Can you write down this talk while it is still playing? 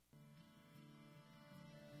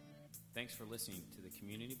Thanks for listening to the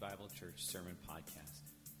Community Bible Church Sermon Podcast.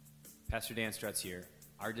 Pastor Dan Strutz here.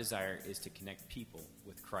 Our desire is to connect people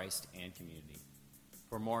with Christ and community.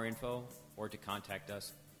 For more info or to contact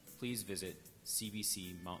us, please visit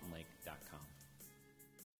cbcmountainlake.com.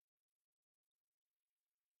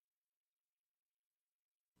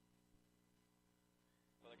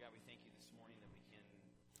 Father God, we thank you this morning that we can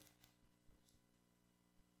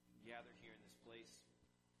gather here in this place.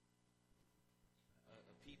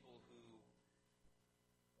 People who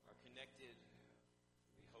are connected,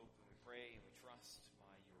 we hope and we pray and we trust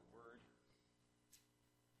by your word.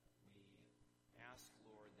 We ask,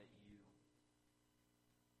 Lord, that you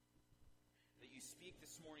speak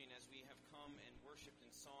this morning as we have come and worshiped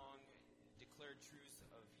in song, declared truths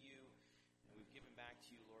of you, and we've given back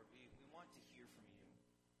to you, Lord. We want to hear from you.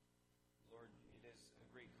 Lord, it is a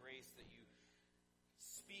great grace that you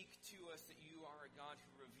speak to us, that you are a God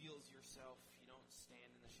who reveals yourself. You don't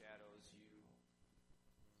stand in the shadows. You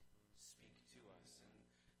speak to us. And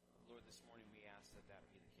Lord, this morning we ask that that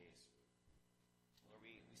be the case. Lord,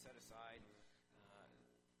 we set aside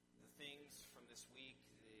the things from this week,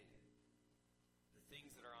 the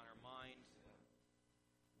things that are on our mind,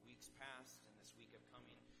 weeks past and this week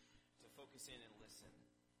upcoming, to focus in and listen.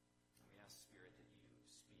 And we ask, Spirit, that you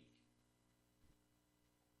speak.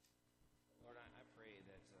 Lord, I pray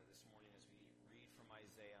that this morning as we read from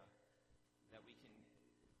Isaiah, that we can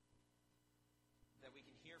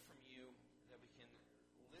hear from you, that we can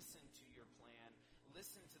listen to your plan,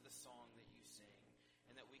 listen to the song that you sing,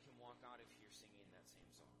 and that we can walk out of here singing that same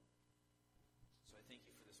song. So I thank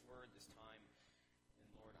you for this word, this time, and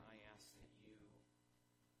Lord, I ask that you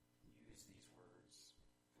use these words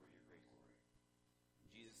for your great glory.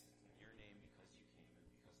 Jesus, in your name, because you came and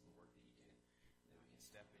because of the work that you did, that we can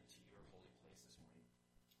step into your holy place this morning.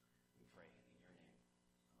 We pray in your name.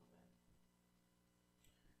 Amen.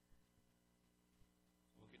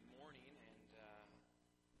 Well, good morning and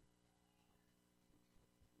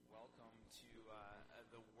welcome to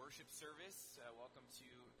the worship service. Welcome to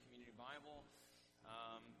Community Bible.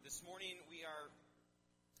 This morning we are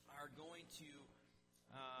going to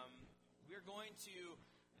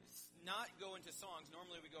not go into songs.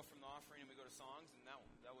 Normally we go from the offering and we go to songs, and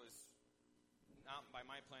that was not by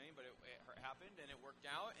my planning, but it happened and it worked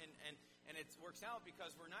out, and it works out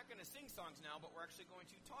because we're not going to sing songs now, but we're actually going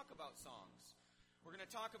to talk about songs. We're going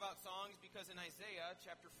to talk about songs because in Isaiah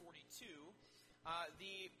chapter 42,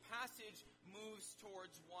 the passage moves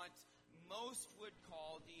towards what most would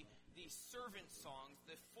call the servant songs,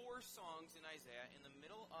 the 4 songs in Isaiah in the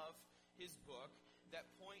middle of his book that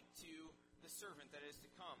point to the servant that is to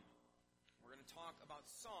come. We're going to talk about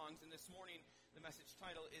songs, and this morning the message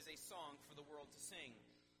title is A Song for the World to Sing.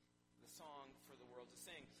 The song for the world to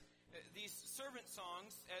sing. These servant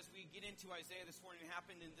songs, as we get into Isaiah this morning,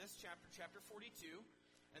 happened in this chapter 42,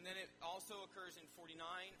 and then it also occurs in 49,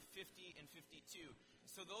 50, and 52.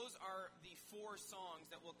 So those are the 4 songs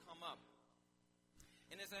that will come up.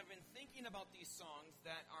 And as I've been thinking about these songs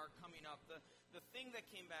that are coming up, the thing that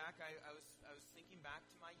came back, I was thinking back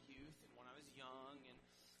to my youth and when I was young,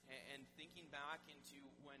 and thinking back into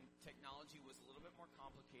when technology was a little bit more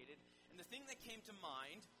complicated. And the thing that came to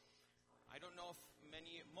mind, I don't know if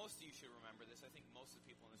most of you should remember this. I think most of the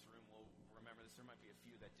people in this room will remember this. There might be a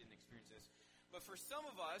few that didn't experience this. But for some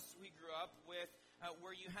of us, we grew up with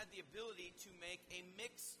where you had the ability to make a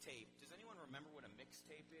mixtape. Does anyone remember what a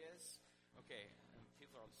mixtape is? Okay,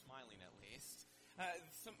 people are smiling at least.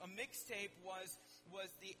 A mixtape was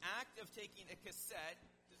the act of taking a cassette.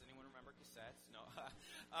 Does anyone remember cassettes? No.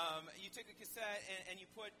 You took a cassette and you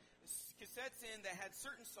put cassettes in that had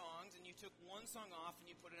certain songs, and you took one song off and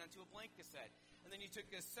you put it onto a blank cassette. And then you took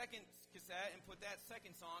a second cassette and put that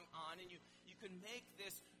second song on, and you could make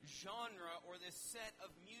this genre or this set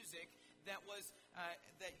of music that was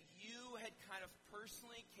that you had kind of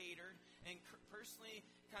personally catered and personally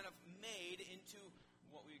kind of made into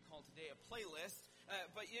what we call today a playlist.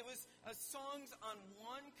 But it was songs on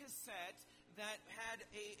one cassette that had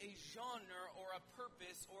a genre or a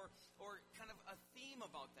purpose or kind of a theme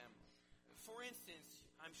about them. For instance,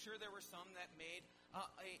 I'm sure there were some that made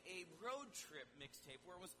a road trip mixtape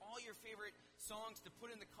where it was all your favorite songs to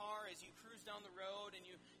put in the car as you cruise down the road and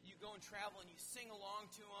you go and travel and you sing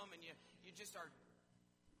along to them and you just are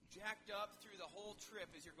jacked up through the whole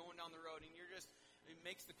trip as you're going down the road, and it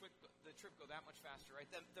makes the trip go that much faster, right?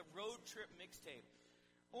 The road trip mixtape.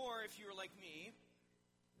 Or if you were like me,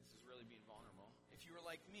 this is really being vulnerable. If you were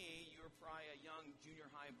like me, you were probably a young junior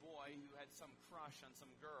high boy who had some crush on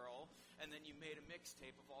some girl, and then you made a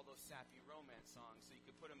mixtape of all those sappy romance songs. So you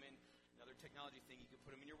could put them in another technology thing. You could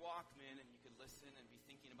put them in your Walkman, and you could listen and be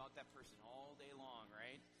thinking about that person all day long,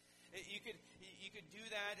 right? You could do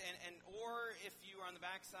that, or if you are on the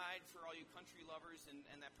backside, for all you country lovers,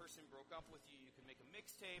 and that person broke up with you, you can make a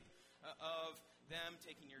mixtape of them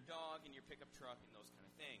taking your dog and your pickup truck and those kind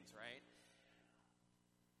of things, right?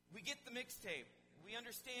 We get the mixtape. We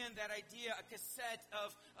understand that idea, a cassette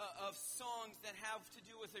of songs that have to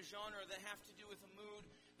do with a genre, that have to do with a mood,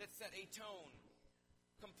 that set a tone,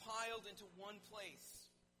 compiled into one place.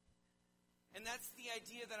 And that's the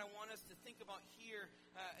idea that I want us to think about here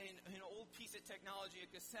in an old piece of technology, a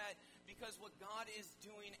cassette, because what God is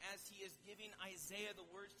doing as He is giving Isaiah the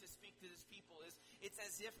words to speak to His people is, it's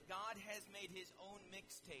as if God has made His own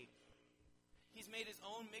mixtape. He's made His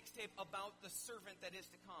own mixtape about the servant that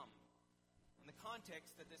is to come. And the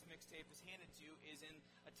context that this mixtape is handed to is in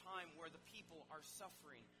a time where the people are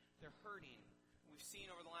suffering. They're hurting. We've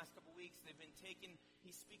seen over the last couple weeks, they've been taken.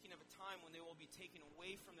 He's speaking of a time when they will be taken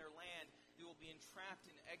away from their land. They will be entrapped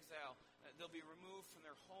in exile. They'll be removed from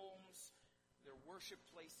their homes, their worship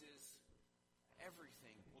places.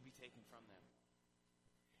 Everything will be taken from them.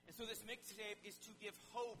 And so this mixtape is to give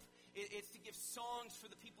hope. It's to give songs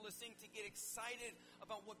for the people to sing, to get excited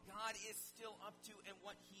about what God is still up to and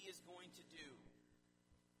what He is going to do.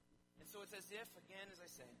 And so it's as if, again, as I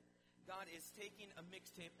say, God is taking a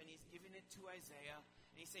mixtape and He's giving it to Isaiah.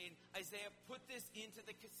 And He's saying, Isaiah, put this into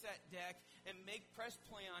the cassette deck and press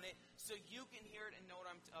play on it so you can hear it and know what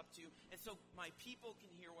I'm up to. And so my people can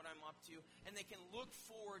hear what I'm up to and they can look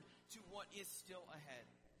forward to what is still ahead.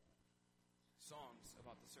 Songs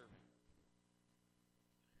about the servant.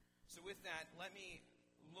 So with that, let me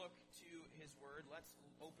look to His Word. Let's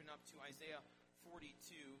open up to Isaiah 42.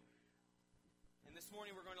 And this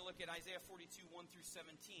morning we're going to look at Isaiah 42, 1 through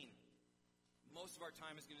 17. Most of our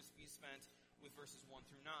time is going to be spent with verses 1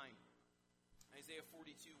 through 9. Isaiah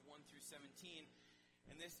 42, 1 through 17.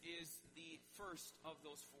 And this is the first of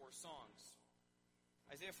those four songs.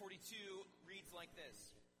 Isaiah 42 reads like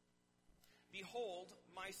this. Behold,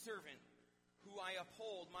 my servant, who I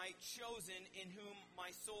uphold, my chosen, in whom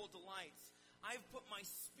my soul delights. I've put my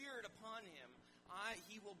spirit upon him.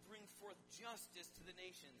 He will bring forth justice to the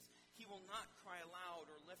nations. He will not cry aloud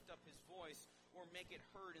or lift up his voice or make it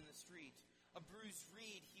heard in the street. A bruised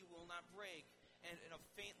reed he will not break, and a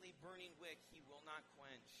faintly burning wick he will not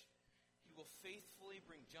quench. He will faithfully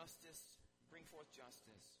bring forth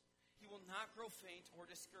justice. He will not grow faint or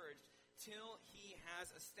discouraged till he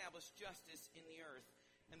has established justice in the earth,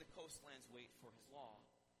 and the coastlands wait for his law.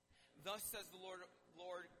 Thus says the Lord,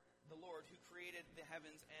 who created the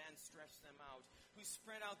heavens and stretched them out, who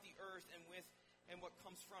spread out the earth and what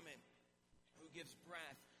comes from it, who gives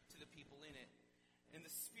breath to the people in it, and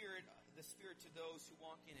the spirit to those who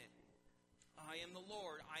walk in it. I am the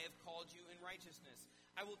Lord. I have called you in righteousness.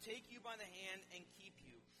 I will take you by the hand and keep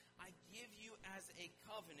you. I give you as a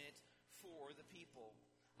covenant for the people,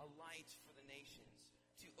 a light for the nations,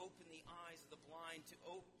 to open the eyes of the blind,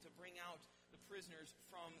 to bring out the prisoners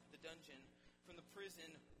from the dungeon, from the prison,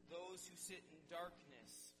 those who sit in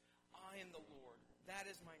darkness. I am the Lord. That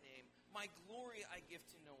is my name. My glory I give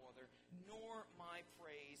to no other, nor my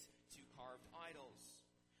praise to carved idols.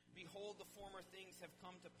 Behold, the former things have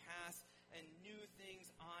come to pass, and new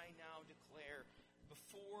things I now declare.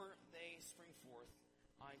 Before they spring forth,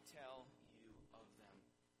 I tell you of them.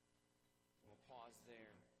 We'll pause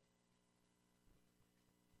there.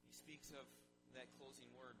 He speaks of that closing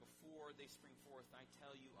word, before they spring forth, I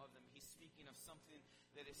tell you of them. He's speaking of something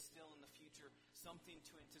that is still in the future, something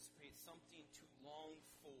to anticipate, something to long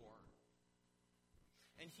for.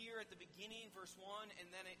 And here at the beginning, verse 1, and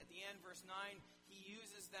then at the end, verse 9, he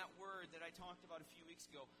uses that word that I talked about a few weeks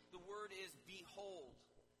ago. The word is behold.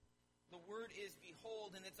 The word is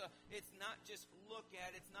behold, and it's not just look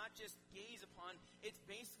at, it's not just gaze upon, it's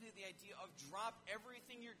basically the idea of drop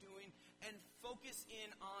everything you're doing and focus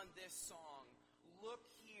in on this song. Look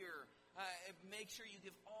here. Make sure you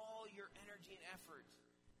give all your energy and effort.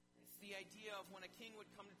 It's the idea of when a king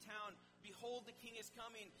would come to town, behold, the king is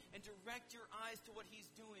coming, and direct your eyes to what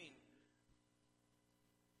he's doing.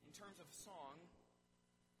 In terms of song,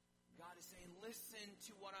 God is saying, listen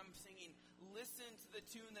to what I'm singing. Listen to the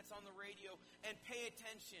tune that's on the radio and pay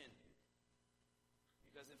attention.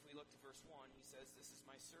 Because if we look to verse 1, he says, this is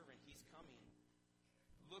my servant. He's coming.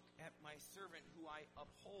 Look at my servant who I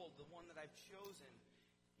uphold, the one that I've chosen,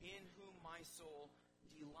 in whom my soul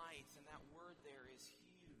delights. And that word there is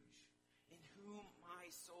huge. In whom my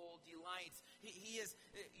soul delights. He is,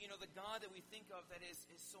 the God that we think of that is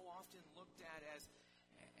so often looked at as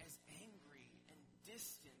angry and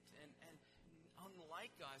distant and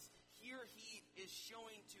unlike us. Here he is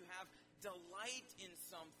showing to have delight in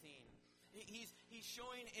something. He's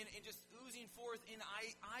showing and just oozing forth, and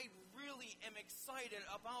I really am excited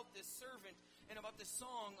about this servant and about the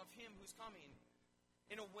song of him who's coming.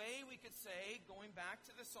 In a way, we could say, going back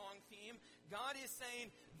to the song theme, God is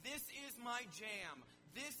saying, this is my jam.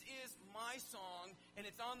 This is my song, and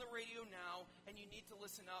it's on the radio now, and you need to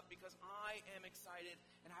listen up because I am excited,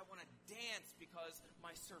 and I want to dance because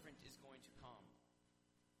my servant is going to come.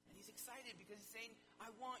 And he's excited because he's saying,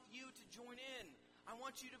 I want you to join in. I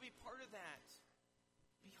want you to be part of that.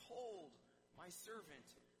 Behold, my servant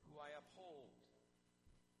who I uphold.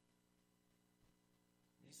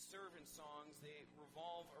 These servant songs, they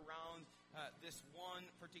revolve around this one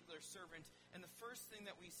particular servant. And the first thing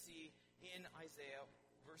that we see in Isaiah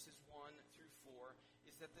verses 1 through 4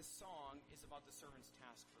 is that this song is about the servant's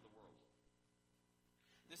task for the world.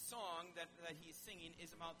 The song that he's singing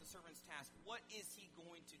is about the servant's task. What is he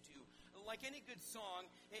going to do? Like any good song,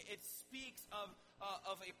 it speaks of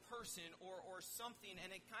a person or something,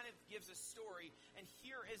 and it kind of gives a story. And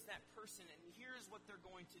here is that person, and here's what they're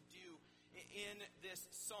going to do in this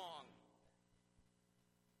song.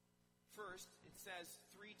 First, it says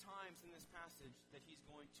 3 times in this passage that he's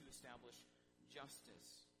going to establish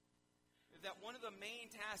justice. That one of the main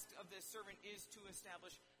tasks of this servant is to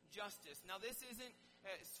establish justice. Now, this isn't,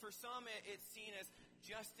 for some, it's seen as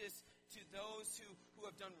justice to those who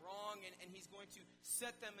have done wrong, and he's going to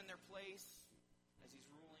set them in their place as he's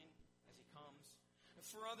ruling, as he comes. And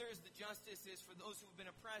for others, the justice is for those who have been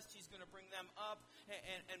oppressed. He's going to bring them up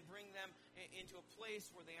and bring them into a place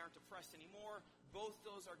where they aren't oppressed anymore. Both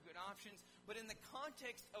those are good options. But in the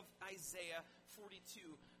context of Isaiah 42,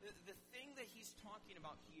 the thing that he's talking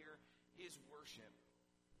about here is worship.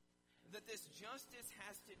 That this justice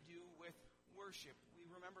has to do with worship. We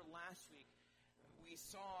remember last week, we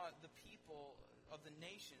saw the people of the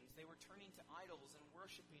nations. They were turning to idols and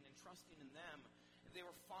worshiping and trusting in them. They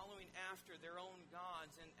were following after their own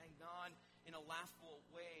gods, and God, in a laughable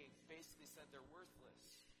way, basically said they're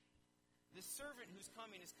worthless. This servant who's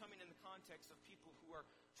coming is coming in the context of people who are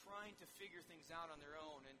trying to figure things out on their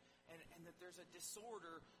own, and that there's a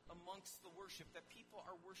disorder amongst the worship, that people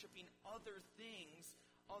are worshiping other things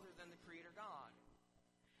other than the Creator God.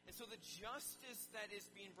 And so the justice that is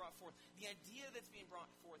being brought forth, the idea that's being brought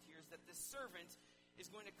forth here is that this servant is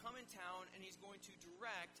going to come in town and he's going to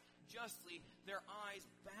direct justly their eyes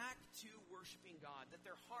back to worshiping God, that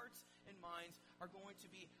their hearts and minds are going to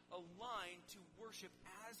be aligned to worship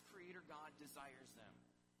as Creator God desires them.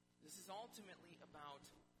 This is ultimately about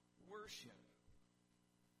worship.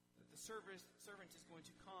 That the servant is going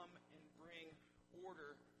to come and bring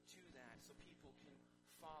order to that so people can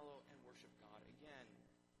follow and worship God again.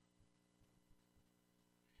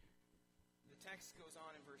 The text goes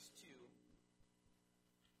on in verse 2.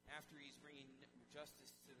 After he's bringing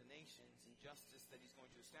justice to the nations and justice that he's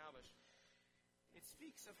going to establish, it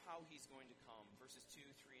speaks of how he's going to come. Verses 2,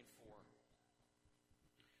 3, and 4.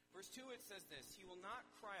 Verse 2, it says this: He will not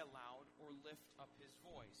cry aloud or lift up his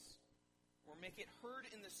voice or make it heard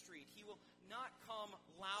in the street. He will not come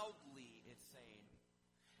loudly, it's saying.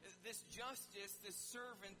 This justice, this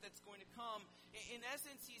servant that's going to come, in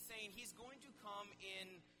essence, he's saying he's going to come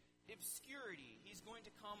in obscurity. He's going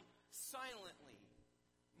to come silently.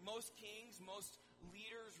 Most kings, most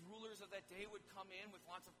leaders, rulers of that day would come in with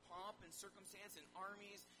lots of pomp and circumstance and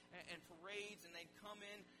armies and parades, and they'd come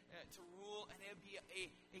in to rule, and it would be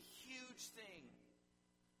a huge thing.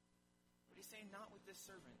 But he's saying not with this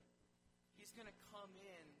servant. He's going to come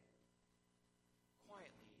in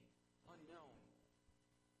quietly, unknown.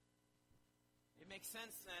 It makes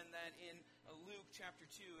sense then that in Luke chapter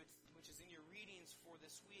 2, which is in your readings for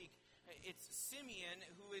this week, it's Simeon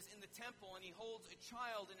who is in the temple and he holds a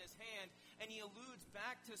child in his hand, and he alludes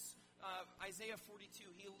back to Isaiah 42.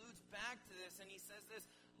 He alludes back to this and he says this: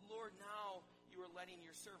 Lord, now you are letting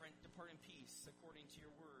your servant depart in peace according to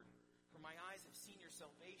your word. For my eyes have seen your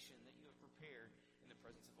salvation that you have prepared in the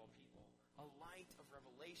presence of all people, a light of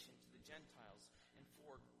revelation to the Gentiles and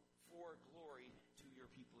for glory to your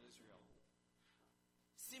people Israel.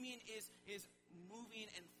 Simeon is moving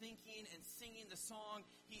and thinking and singing the song.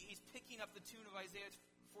 He's picking up the tune of Isaiah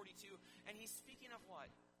 42, and he's speaking of what?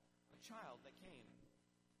 A child that came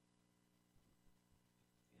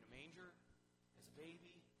in a manger as a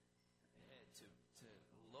baby to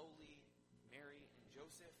lowly Mary and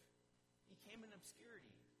Joseph. He came in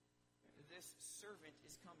obscurity. This servant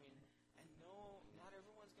is coming, and not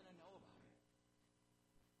everyone's going to know about it.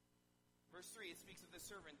 Verse 3, it speaks of the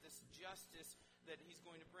servant, this justice that he's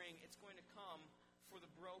going to bring. It's going to come for the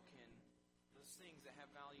broken, those things that have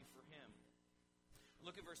value for him.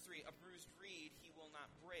 Look at verse 3. A bruised reed he will not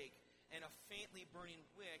break, and a faintly burning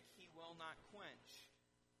wick he will not quench,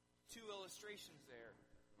 two illustrations there.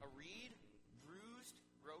 A reed, bruised,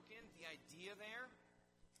 broken. The idea there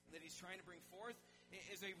that he's trying to bring forth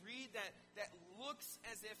is a reed that looks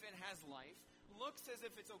as if it has life, looks as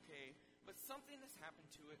if it's okay, but something has happened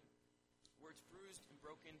to it where it's bruised and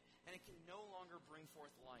broken, and it can no longer bring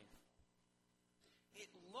forth life. It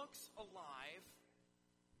looks alive,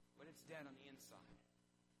 but it's dead on the inside.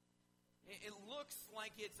 It looks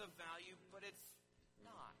like it's of value, but it's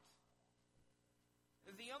not.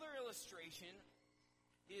 The other illustration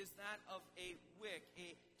is that of a wick,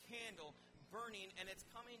 a candle burning, and it's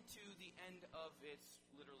coming to the end of its,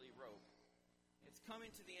 literally, rope. It's coming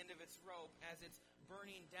to the end of its rope as it's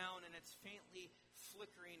burning down and it's faintly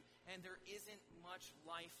flickering, and there isn't much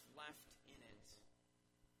life left in it.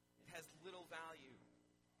 It has little value.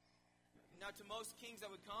 Now, to most kings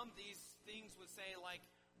that would come, these things would say, like,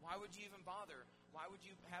 why would you even bother? Why would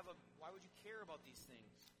you care about these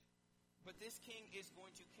things? But this king is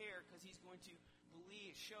going to care because he's going to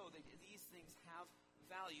show that these things have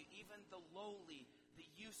value. Even the lowly, the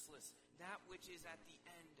useless, that which is at the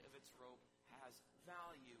end of its rope has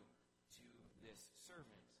value to this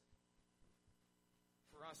servant.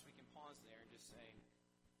 For us, we can pause there and just say,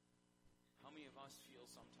 how many of us feel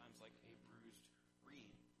sometimes like a bruised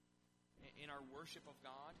reed? In our worship of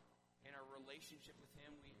God, in our relationship with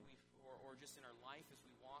Him, or just in our life as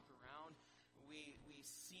we walk around, we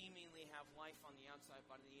seemingly have life on the outside,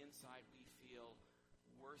 but on the inside we feel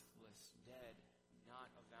worthless, dead, not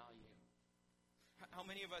of value. How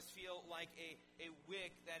many of us feel like a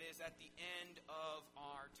wick that is at the end of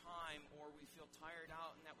our time, or we feel tired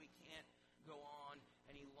out and that we can't go on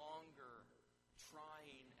any longer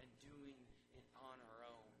trying and doing it on our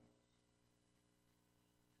own?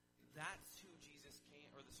 That's who Jesus came,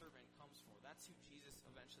 or the servant comes for. That's who Jesus,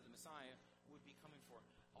 eventually the Messiah, would be coming for.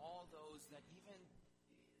 All those that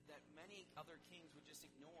many other kings would just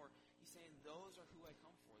ignore. He's saying, those are who I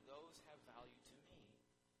come for. Those have value to me.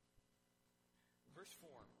 Verse 4,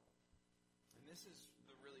 and this is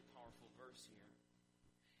the really powerful verse here.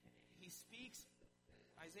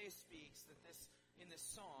 Isaiah speaks that in this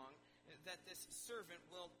song, that this servant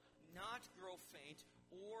will not grow faint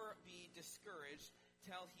or be discouraged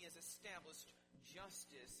till he has established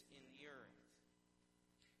justice in the earth.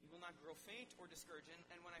 He will not grow faint or discouraged.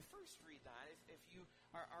 And when I first read that, if you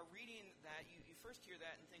are reading that, you first hear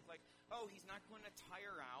that and think like, oh, he's not going to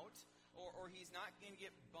tire out, or he's not going to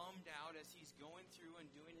get bummed out as he's going through and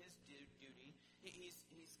doing his duty. He's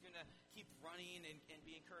going to keep running and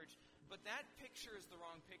be encouraged. But that picture is the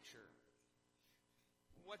wrong picture.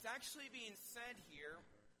 What's actually being said here,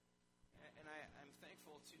 and I'm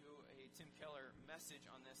thankful to a Tim Keller message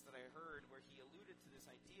on this that I heard where he alluded to this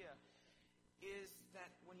idea, is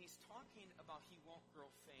that when he's talking about he won't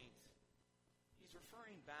grow faint, he's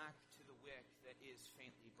referring back to the wick that is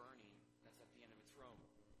faintly burning, that's at the end of its rope.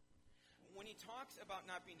 When he talks about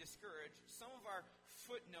not being discouraged, some of our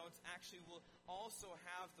footnotes actually will also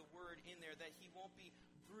have the word in there that he won't be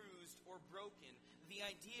bruised or broken. The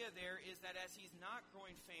idea there is that as he's not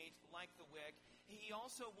growing faint like the wick, he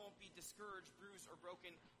also won't be discouraged, bruised, or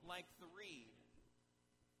broken like the reed.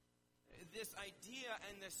 This idea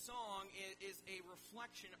in this song is a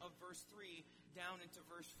reflection of verse 3 down into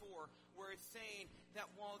verse 4, where it's saying that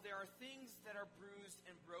while there are things that are bruised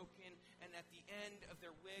and broken, and at the end of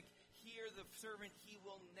their wick, here the servant, he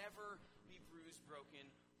will never be bruised, broken,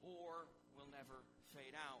 or will never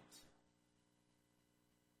fade out.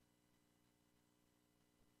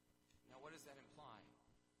 Now, what does that imply?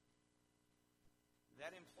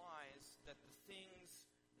 That implies that the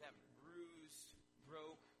things that bruised,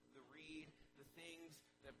 broke, the reed, the things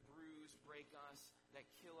that bruise, break us, that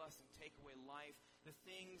kill us and take away life, the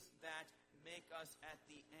things that make us at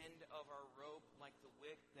the end of our rope like the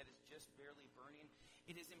wick that is just barely burning,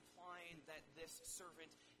 it is implying that this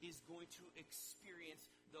servant is going to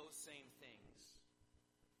experience those same things.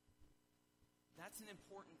 That's an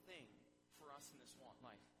important thing for us in this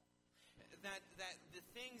life. That the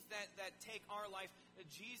things that take our life,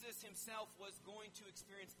 that Jesus himself was going to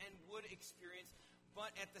experience and would experience, but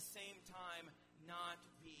at the same time not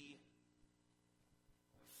be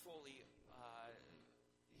fully,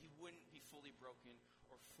 he wouldn't be fully broken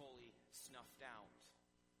or fully snuffed out.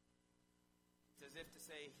 It's as if to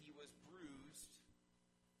say he was bruised,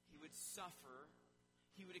 he would suffer,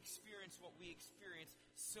 he would experience what we experience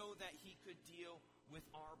so that he could deal with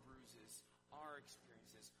our bruises, our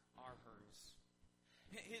experiences, our hurts.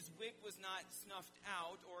 His wick was not snuffed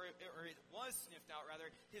out, or it was sniffed out,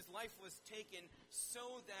 rather. His life was taken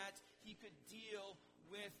so that he could deal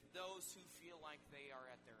with those who feel like they are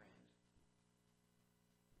at their end.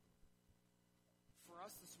 for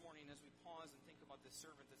us this morning, as we pause and think about the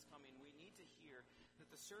servant that's coming, we need to hear that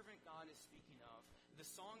the servant God is speaking of, the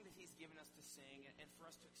song that he's given us to sing and for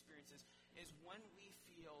us to experience is when we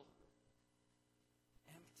feel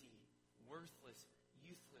empty, worthless,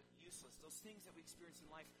 useless, those things that we experience in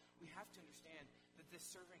life, we have to understand that this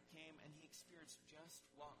servant came and he experienced just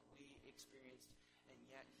what we experienced, and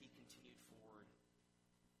yet he continued forward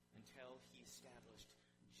until he established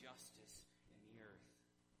justice in the earth.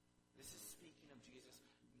 This is speaking of Jesus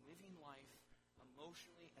living life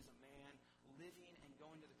emotionally as a man, living and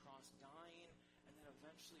going to the cross, dying, and then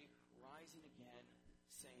eventually rising again,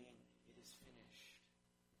 saying, "It is finished."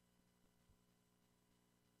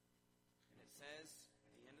 And it says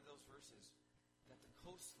at the end of those verses that the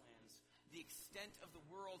coastlands, the extent of the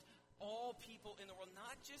world, all people in the world,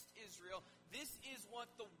 not just Israel, this is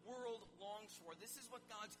what the world longs for. This is what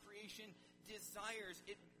God's creation desires.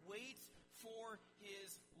 It waits for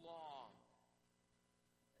his law.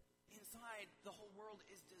 Inside, the whole world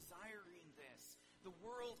is desiring this. The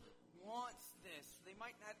world wants this. They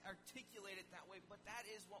might not articulate it that way, but that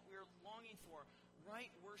is what we're longing for.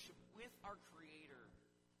 Right worship with our Creator.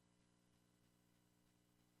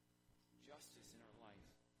 Justice in our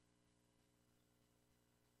life.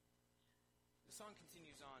 The song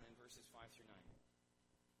continues on in verses 5 through 9.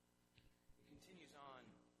 It continues on.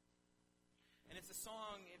 And it's a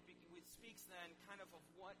song, it speaks then kind of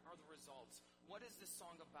what are the results. What is this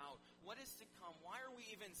song about? What is to come? Why are we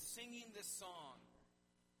even singing this song?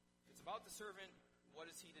 If it's about the servant, what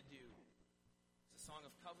is he to do? It's a song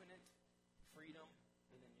of covenant, freedom,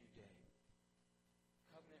 and a new day.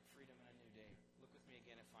 Covenant, freedom, and a new day. Look with me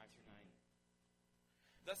again at 5 through 9.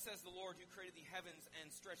 Thus says the Lord, who created the heavens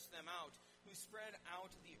and stretched them out, who spread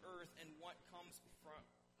out the earth and what comes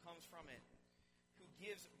from it, who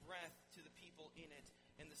gives breath to the people in it,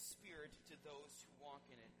 and the spirit to those who walk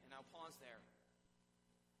in it. And I'll pause there.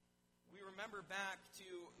 We remember back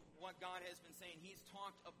to what God has been saying. He's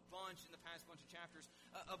talked a bunch in the past bunch of chapters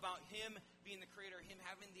about him being the creator, him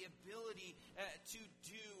having the ability to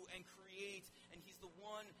do and create, and he's the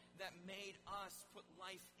one that made us, put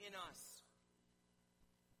life in us.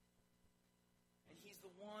 And he's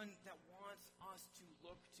the one that wants us to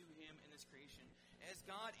look to him in this creation. As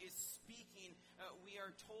God is speaking, we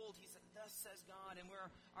are told, he said, "Thus says God," and we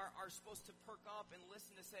are supposed to perk up and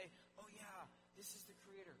listen to say, "Oh yeah, this is the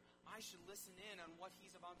Creator. I should listen in on what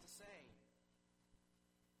he's about to say."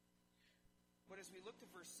 But as we look to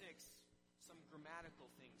verse 6, some grammatical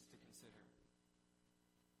things to consider.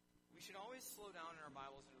 We should always slow down in our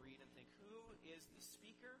Bibles and read and think, who is the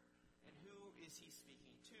speaker and who is he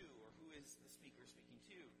speaking to, or who is the speaker speaking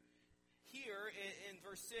to? Here in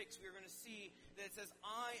verse 6, we're going to see that it says,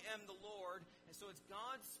 "I am the Lord." And so it's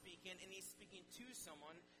God speaking, and he's speaking to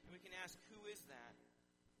someone. And we can ask, who is that?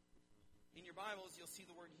 In your Bibles, you'll see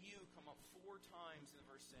the word "you" come up 4 times in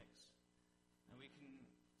verse 6. And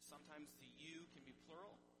sometimes the "you" can be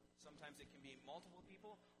plural, sometimes it can be multiple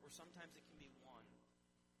people, or sometimes it can be one.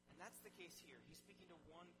 And that's the case here. He's speaking to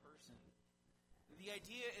one person. The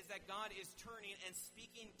idea is that God is turning and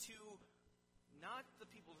speaking to not the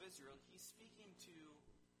people of Israel, he's speaking to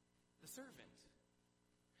the servant.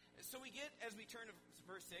 So we get, as we turn to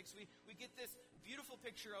verse 6, we get this beautiful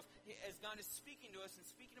picture of, as God is speaking to us and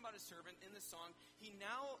speaking about his servant in this song, he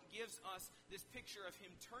now gives us this picture of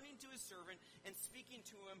him turning to his servant and speaking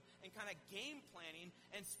to him and kind of game planning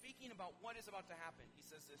and speaking about what is about to happen. He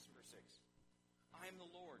says this in verse 6. "I am the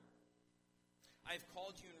Lord. I have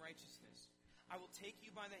called you in righteousness. I will take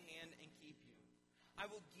you by the hand and keep you. I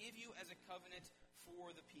will give you as a covenant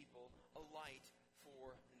for the people, a light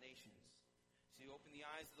for the nations. So you open the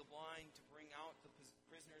eyes of the blind to bring out the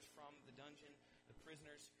prisoners from the dungeon, the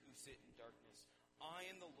prisoners who sit in darkness. I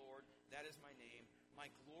am the Lord, that is my name. My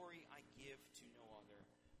glory I give to no other,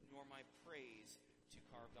 nor my praise to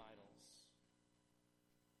carved idols."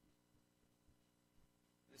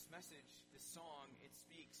 This message, this song, it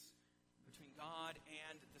speaks between God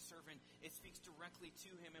and the servant. It speaks directly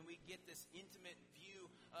to him, and we get this intimate view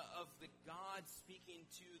of the God speaking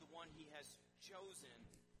to the one he has chosen.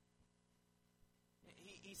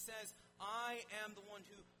 He says, "I am the one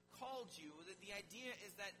who called you." The idea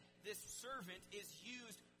is that this servant is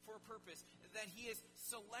used for a purpose, that he is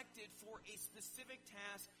selected for a specific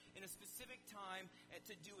task in a specific time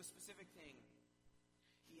to do a specific thing.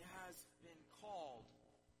 He has been called.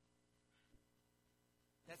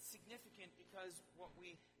 That's significant because what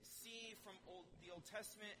we see from the Old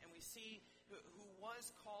Testament, and we see who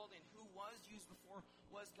was called and who was used before,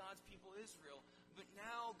 was God's people Israel. But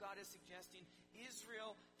now God is suggesting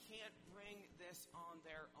Israel can't bring this on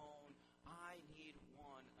their own. I need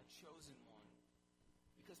one, a chosen one.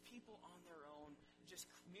 Because people on their own, just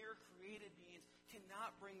mere created beings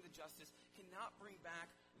cannot bring the justice, cannot bring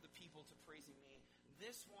back the people to praising me.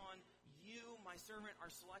 This one, you, my servant, are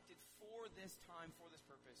selected for this time, for this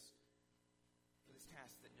purpose, for this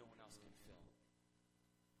task that no one else can fill.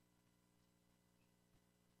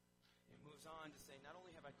 It moves on to say, not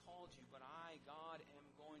only have I called you, but I, God, am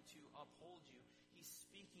going to uphold you. He's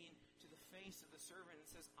speaking to the face of the servant and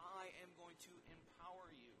says, I am going to empower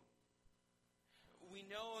you. We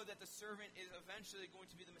know that the servant is eventually going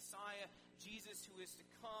to be the Messiah, Jesus, who is to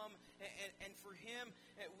come. And for him,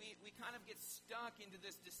 we kind of get stuck into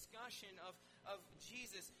this discussion of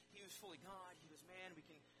Jesus. He was fully God, he was man.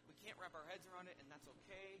 We can't wrap our heads around it, and that's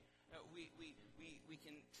okay. We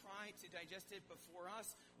can try to digest it, but for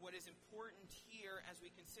us, what is important here as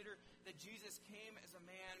we consider that Jesus came as a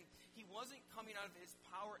man, he wasn't coming out of his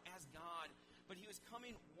power as God, but he was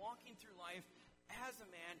coming, walking through life as a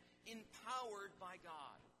man, empowered by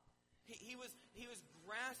God. He was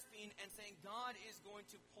grasping and saying, God is going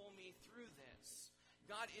to pull me through this.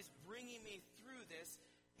 God is bringing me through this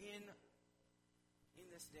in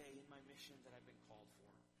this day, in my mission that I've been called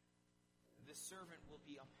for. The servant will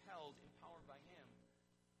be upheld, empowered by him.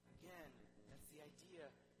 Again, that's the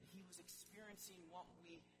idea. He was experiencing what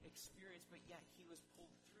we experience, but yet he was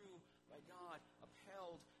pulled through by God,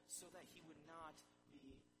 upheld, so that he would not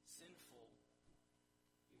be sinful.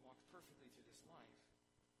 He walked perfectly through this life.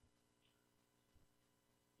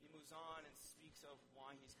 He moves on and speaks of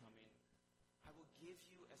why he's coming. I will give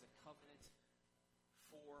you as a covenant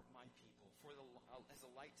for my people, as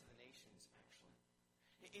a light to the nations, actually.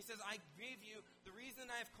 He says, I give you, the reason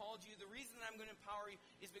I have called you, the reason I'm going to empower you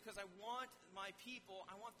is because I want my people,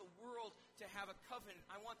 I want the world to have a covenant.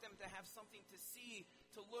 I want them to have something to see,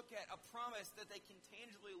 to look at, a promise that they can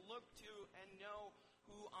tangibly look to and know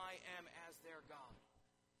who I am as their God.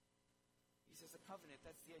 He says a covenant,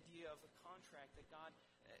 that's the idea of a contract that God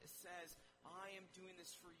says, I am doing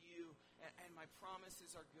this for you, and my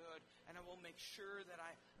promises are good, and I will make sure that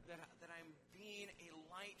I'm being a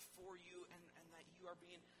light for you, and that you are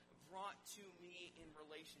being brought to me in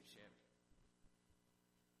relationship.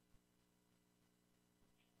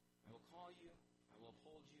 I will call you, I will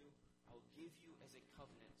uphold you, I will give you as a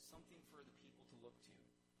covenant, something for the people to look to.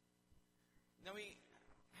 Now we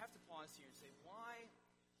have to pause here and say, why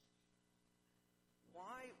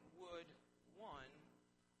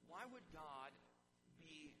would God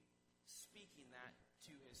be speaking that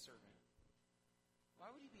to his servant? Why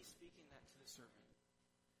would he be speaking that to the servant?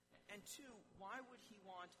 And two, why would he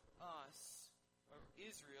want us, or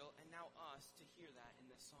Israel, and now us, to hear that in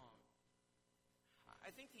this song?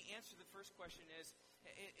 I think the answer to the first question is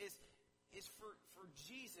for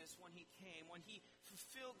Jesus when he came, when he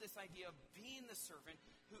fulfilled this idea of being the servant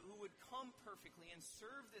who would come perfectly and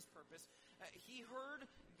serve this purpose. He heard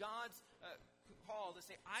God's call to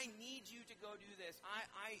say, I need you to go do this.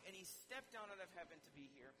 And he stepped down out of heaven to be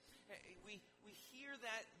here. We hear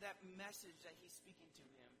that message that he's speaking to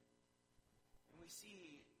him. And we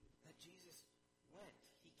see that Jesus went.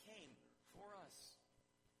 He came for us.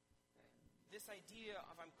 This idea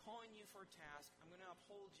of I'm calling you for a task, I'm going to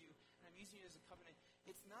uphold you, and I'm using you as a covenant,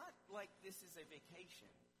 it's not like this is a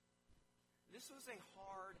vacation. This was a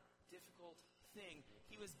hard, difficult thing.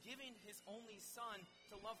 He was giving his only son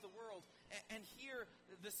to love the world, and here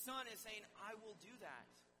the son is saying, I will do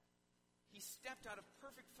that. He stepped out of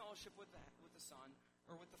perfect fellowship with the son,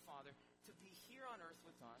 or with the Father, to be here on earth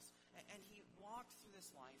with us, and he walked through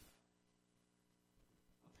this life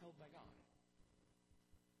upheld by God.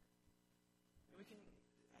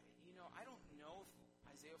 I don't know if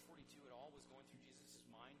Isaiah 42 at all was going through Jesus'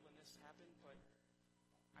 mind when this happened, but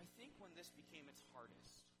I think when this became its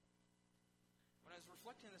hardest, when I was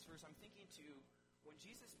reflecting on this verse, I'm thinking to when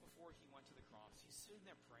Jesus, before he went to the cross, he's sitting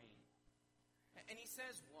there praying. And he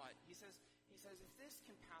says what? He says, if this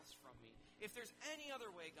can pass from me, if there's any other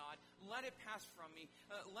way, God, let it pass from me.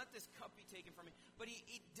 Let this cup be taken from me. But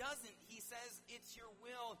he doesn't. He says, it's your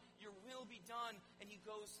will be done. And he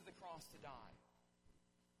goes to the cross to die.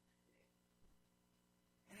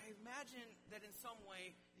 And I imagine that in some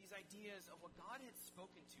way, these ideas of what God had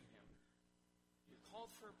spoken to him, you're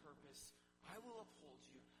called for a purpose, I will uphold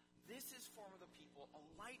you. This is form of the people, a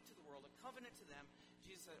light to the world, a covenant to them.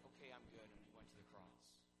 Jesus said, okay, I'm good, and he went to the cross.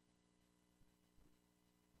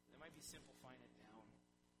 That might be simplifying it down,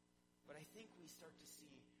 but I think we start to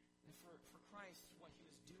see that for Christ, what he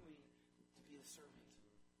was doing to be the servant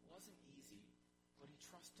wasn't easy, but he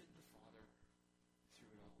trusted the Father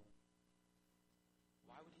through it all.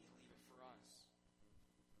 Why would he leave it for us?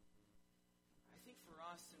 I think for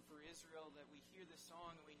us and for Israel that we hear this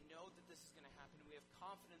song and we know that this is going to happen and we have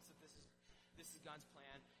confidence that this is this is God's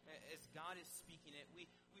plan, as God is speaking it, we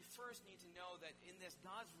first need to know that in this,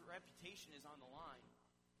 God's reputation is on the line.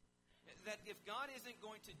 That if God isn't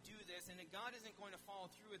going to do this, and if God isn't going to follow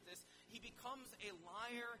through with this, he becomes a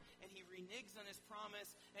liar, and he reneges on his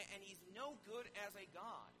promise, and he's no good as a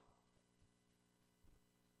God.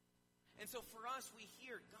 And so for us, we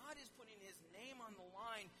hear God is putting his name on the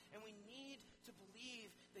line, and we need to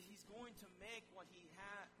believe that he's going to make what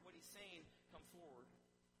he's saying come forward.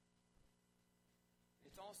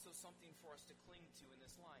 It's also something for us to cling to in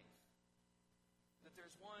this life. That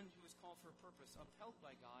there's one who is called for a purpose, upheld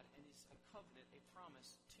by God, and is a covenant, a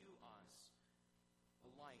promise to us,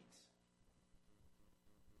 a light.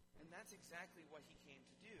 And that's exactly what he came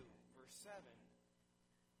to do. Verse 7,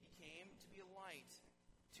 he came to be a light,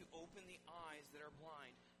 to open the eyes that are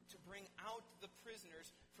blind, to bring out the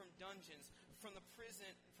prisoners from dungeons, from the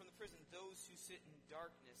prison those who sit in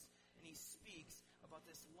darkness. And he speaks about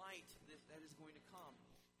this light that is going to come.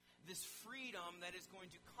 This freedom that is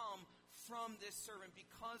going to come from this servant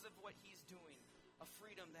because of what he's doing. A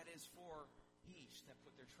freedom that is for each that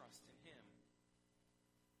put their trust in him.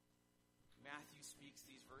 Matthew speaks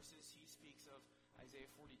these verses. He speaks of Isaiah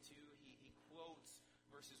 42. He quotes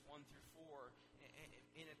verses 1 through 4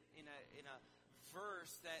 in a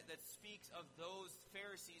verse that speaks of those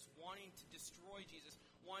Pharisees wanting to destroy Jesus,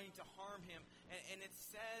 wanting to harm him. And it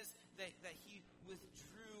says that he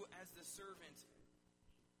withdrew as the servant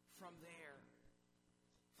from there.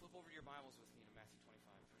 Flip over to your Bibles with me to Matthew 25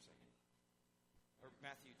 for a second. Or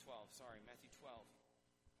Matthew 12, sorry, Matthew 12.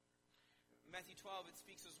 Matthew 12, it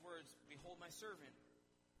speaks those words, "Behold my servant."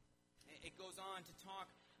 It goes on to talk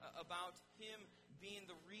about him being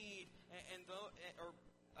the reed, or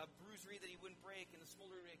a bruised reed that he wouldn't break, and the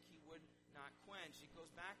smoldering wick he would not quench. It goes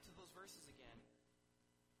back to those verses again.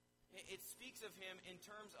 It speaks of him in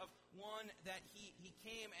terms of one that he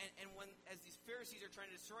came, and when, as these Pharisees are trying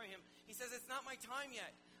to destroy him, he says, it's not my time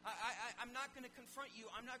yet. I'm not going to confront you.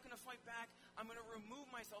 I'm not going to fight back. I'm going to remove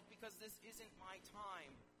myself because this isn't my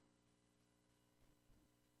time.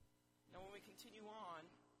 Now when we continue on,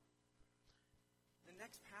 the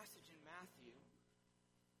next passage in Matthew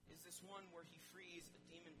is this one where he frees a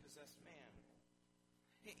demon-possessed man.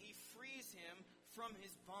 He frees him from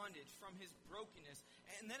his bondage, from his brokenness.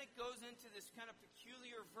 And then it goes into this kind of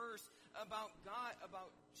peculiar verse about God,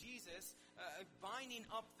 about Jesus binding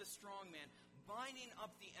up the strong man, binding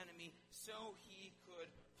up the enemy so he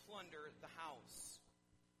could plunder the house.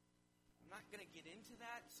 I'm not going to get into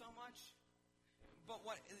that so much. But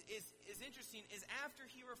what is interesting is after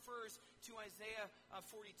he refers to Isaiah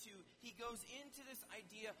 42, he goes into this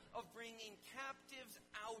idea of bringing captives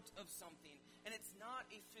out of something. And it's not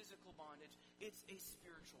a physical bondage, it's a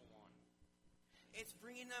spiritual one. It's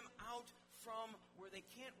bringing them out from where they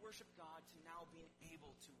can't worship God to now being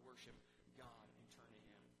able to worship God and turn to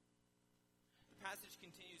him. The passage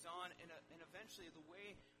continues on, and eventually the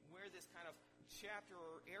way where this kind of chapter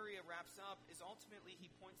or area wraps up is ultimately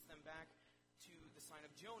he points them back to the sign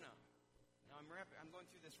of Jonah. Now I'm going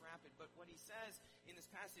through this rapid, but what he says in this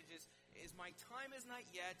passage is my time is not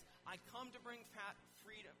yet. I come to bring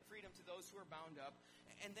freedom to those who are bound up.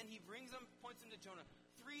 And then he points them to Jonah.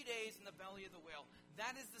 3 days in the belly of the whale.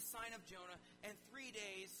 That is the sign of Jonah, and 3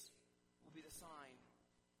 days will be the sign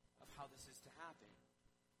of how this is to happen.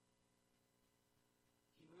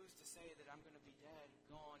 He moves to say that I'm going to be dead,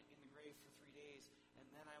 gone in the grave for 3 days, and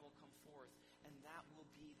then I will come forth. And that will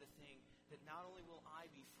be the thing, that not only will I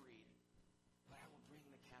be freed, but I will bring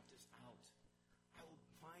the captives out. I will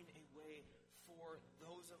find a way for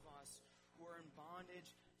those of us who are in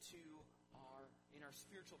bondage in our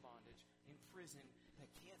spiritual bondage, in prison,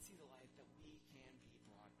 that can't see the light, that we can be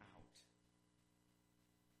brought out.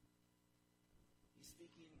 He's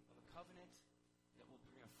speaking of a covenant that will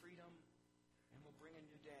bring a freedom and will bring a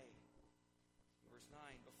new day. Verse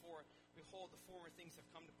 9, behold, the former things have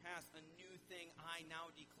come to pass, a new thing I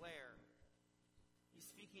now declare. He's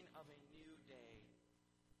speaking of a new day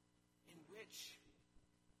in which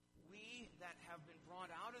we that have been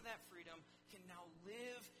brought out of that freedom can now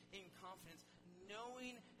live in confidence,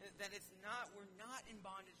 knowing that we're not in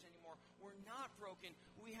bondage anymore. We're not broken.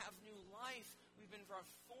 We have new life. We've been brought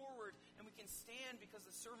forward, and we can stand because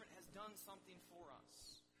the servant has done something for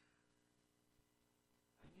us.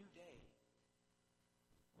 A new day.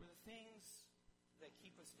 Where the things that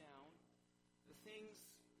keep us down, the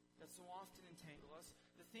things that so often entangle us,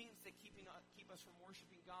 the things that keep us from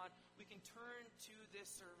worshiping God, we can turn to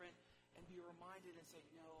this servant and be reminded and say,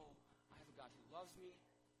 no, I have a God who loves me.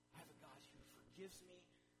 I have a God who forgives me,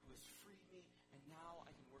 who has freed me, and now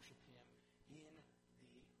I can worship him in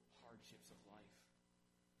the hardships of life.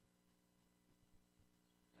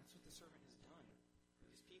 That's what the servant has done.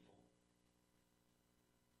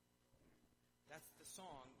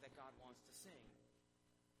 song that God wants to sing.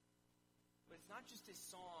 But it's not just a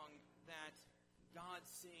song that God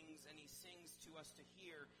sings and he sings to us to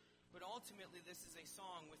hear, but ultimately this is a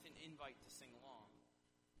song with an invite to sing along.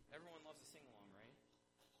 Everyone loves to sing along, right?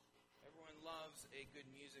 Everyone loves a good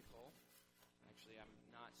musical. Actually, I'm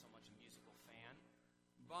not so much a musical fan.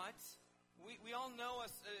 But we all know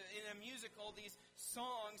us in a musical, these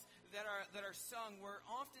songs that are sung where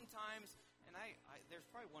oftentimes, and there's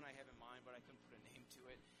probably one I have in mind, but I couldn't put a name to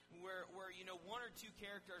it, where one or two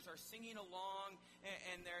characters are singing along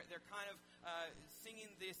and they're kind of singing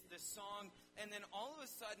this song, and then all of a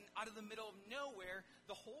sudden, out of the middle of nowhere,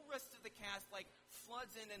 the whole rest of the cast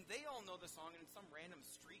floods in, and they all know the song in some random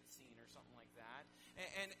street scene or something like that,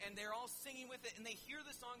 and they're all singing with it, and they hear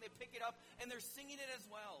the song, they pick it up, and they're singing it as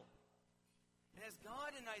well. And as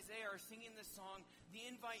God and Isaiah are singing this song, the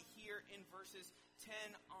invite here in verses 10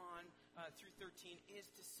 on through 13 is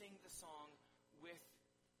to sing the song with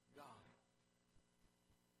God.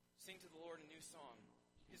 Sing to the Lord a new song,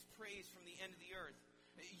 his praise from the end of the earth.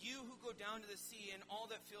 You who go down to the sea and all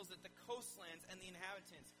that fills it, the coastlands and the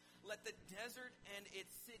inhabitants, let the desert and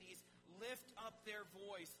its cities lift up their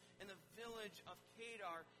voice, and the village of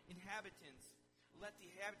Kedar inhabitants. Let the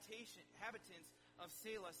inhabitants of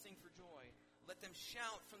Selah sing for joy. Let them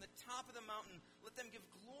shout from the top of the mountain. Let them give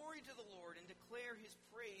glory to the Lord and declare his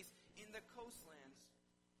praise in the coastlands.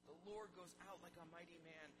 The Lord goes out like a mighty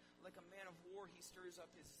man. Like a man of war, he stirs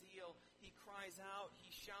up his zeal. He cries out.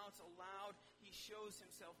 He shouts aloud. He shows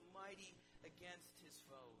himself mighty against his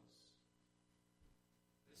foes.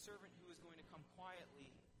 The servant who is going to come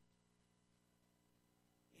quietly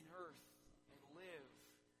in earth and live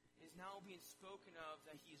is now being spoken of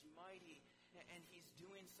that he is mighty and he's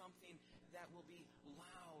doing something that will be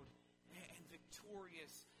loud and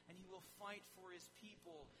victorious, and he will fight for his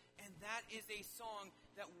people. And that is a song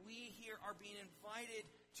that we here are being invited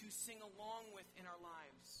to sing along with in our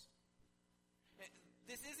lives.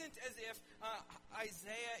 This isn't as if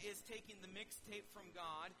Isaiah is taking the mixtape from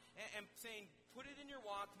God and saying, put it in your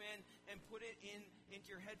Walkman and put it into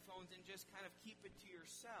your headphones and just kind of keep it to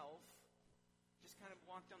yourself. Just kind of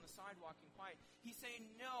walk down the sidewalk and quiet. He's saying,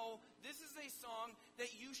 no, this is a song that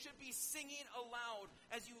you should be singing aloud.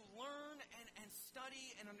 As you learn and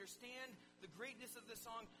study and understand the greatness of the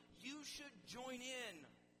song, you should join in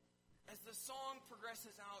as the song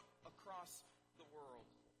progresses out across the world.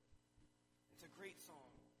 It's a great song.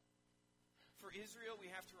 For Israel, we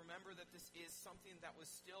have to remember that this is something that was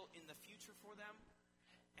still in the future for them.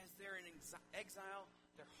 As they're in exile,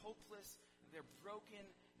 they're hopeless, they're broken,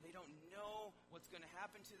 they don't know what's going to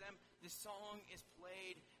happen to them. This song is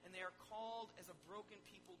played, and they are called as a broken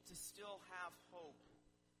people to still have hope.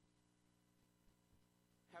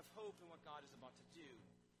 Have hope in what God is about to do,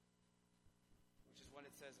 which is what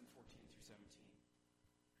it says in 14 through 17.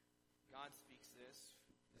 God speaks this.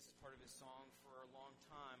 This is part of his song. For a long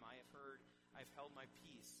time I've held my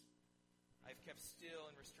peace. I've kept still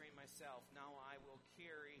and restrained myself. Now I will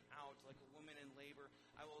carry out like a woman in labor.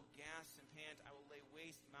 I will gasp and pant. I will lay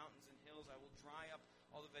waste mountains and hills. I will dry up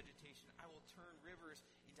all the vegetation. I will turn rivers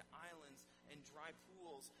into islands and dry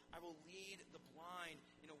pools. I will lead the blind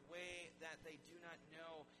in a way that they do not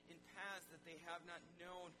know, in paths that they have not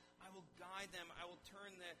known. I will guide them. I will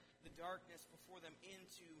turn the darkness before them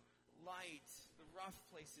into light, the rough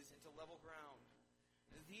places into level ground.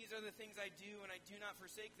 These are the things I do, and I do not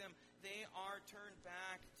forsake them. They are turned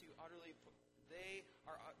back and utterly put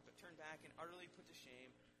to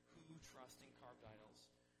shame who trust in carved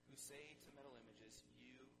idols, who say to metal images,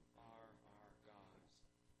 you are our gods.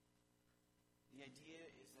 The idea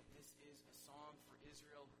is that this is a song for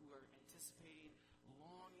Israel who are anticipating,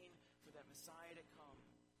 longing for that Messiah to come.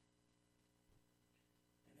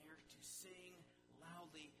 And they are to sing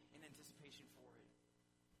loudly in anticipation for it.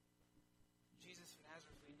 Jesus of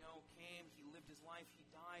Nazareth, we know, came, he lived his life, he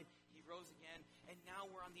died, he rose again, and now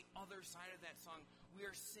we're on the other side of that song. We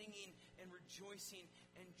are singing and rejoicing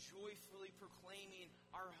and joyfully proclaiming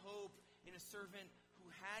our hope in a servant who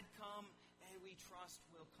had come and we trust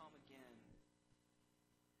will come again.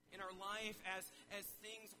 In our life, as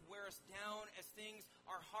things wear us down, as things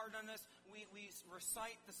are hard on us, we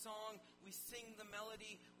recite the song, we sing the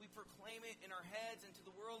melody, we proclaim it in our heads and to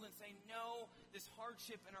the world and say, no, this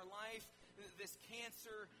hardship in our life, this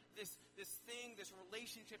cancer, this thing, this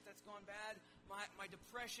relationship that's gone bad, my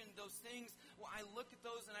depression, those things, well, I look at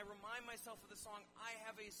those and I remind myself of the song, I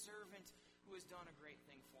have a servant who has done a great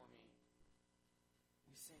thing for me.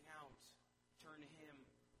 We sing out, turn to him,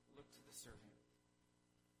 look to the servant.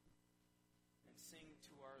 Sing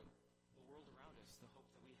to the world around us the hope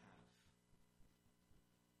that we have.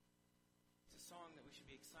 It's a song that we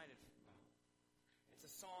should be excited about.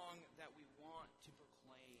 It's a song that we want to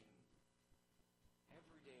proclaim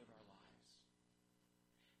every day of our lives.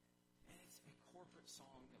 And it's a corporate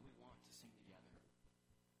song that we want to sing together.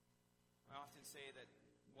 I often say that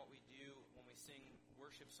what we do when we sing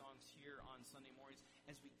worship songs here on Sunday mornings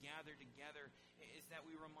as we gather together is that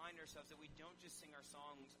we remind ourselves that we don't just sing our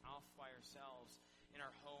songs off by ourselves in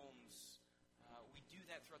our homes. We do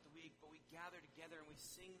that throughout the week, but we gather together and we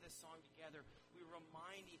sing this song together. We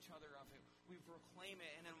remind each other of it. We proclaim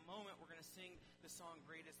it. And in a moment, we're going to sing the song,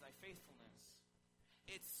 Great is Thy Faithfulness.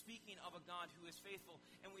 It's speaking of a God who is faithful.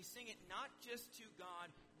 And we sing it not just to God,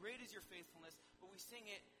 great is your faithfulness, but we sing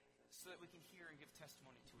it so that we can hear and give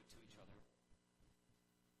testimony to it to each other.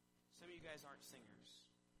 Some of you guys aren't singers,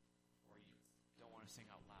 or you don't want to sing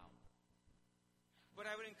out loud. But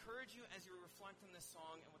I would encourage you as you reflect on this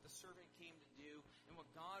song and what the servant came to do and what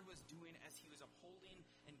God was doing as he was upholding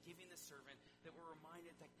and giving the servant, that we're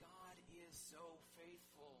reminded that God is so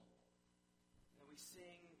faithful. That we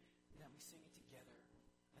sing it together,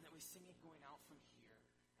 and that we sing it going out from here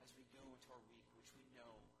as we go into our week, which we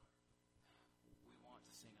know we want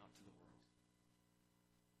to sing out to the world.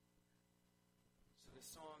 So this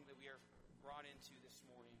song that we are brought into this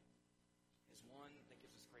morning is one that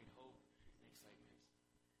gives us great hope and excitement.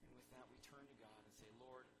 And with that, we turn to God and say,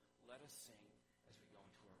 Lord, let us sing as we go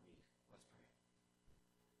into our week. Let's pray.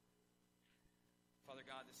 Father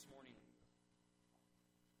God, this morning,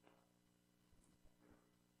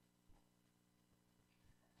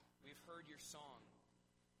 we've heard your song.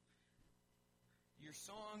 Your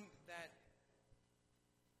song that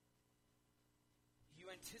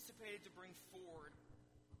you anticipated to bring forward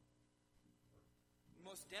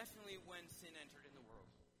most definitely when sin entered in the world.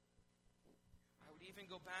 I would even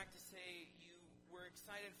go back to say you were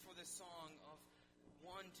excited for the song of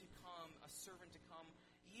one to come, a servant to come,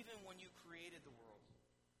 even when you created the world.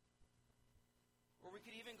 Or we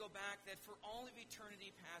could even go back that for all of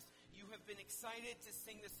eternity past, you have been excited to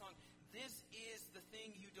sing this song. This is the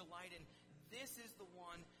thing you delight in. This is the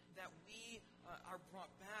one that we are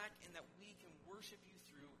brought back and that we can worship you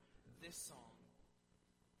through this song.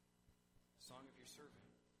 Song of your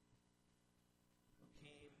servant who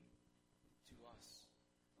came to us,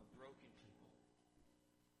 a broken people,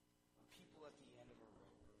 a people at the end of a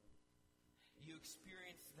rope. You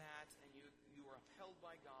experienced that, and you were upheld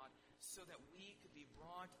by God so that we could be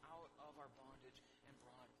brought out of our bondage and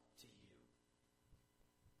brought to you.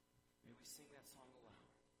 May we sing that song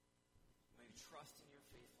aloud. May we trust in your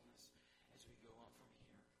faithfulness as we go out from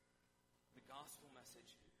here. The gospel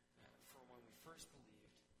message for when we first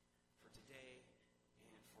believed, for today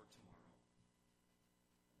and for tomorrow.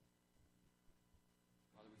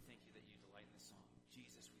 Father, we thank you that you delight in this song.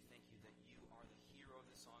 Jesus, we thank you that you are the hero of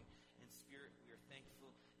the song. In spirit, we are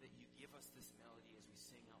thankful that you give us this melody as we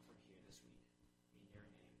sing out from here.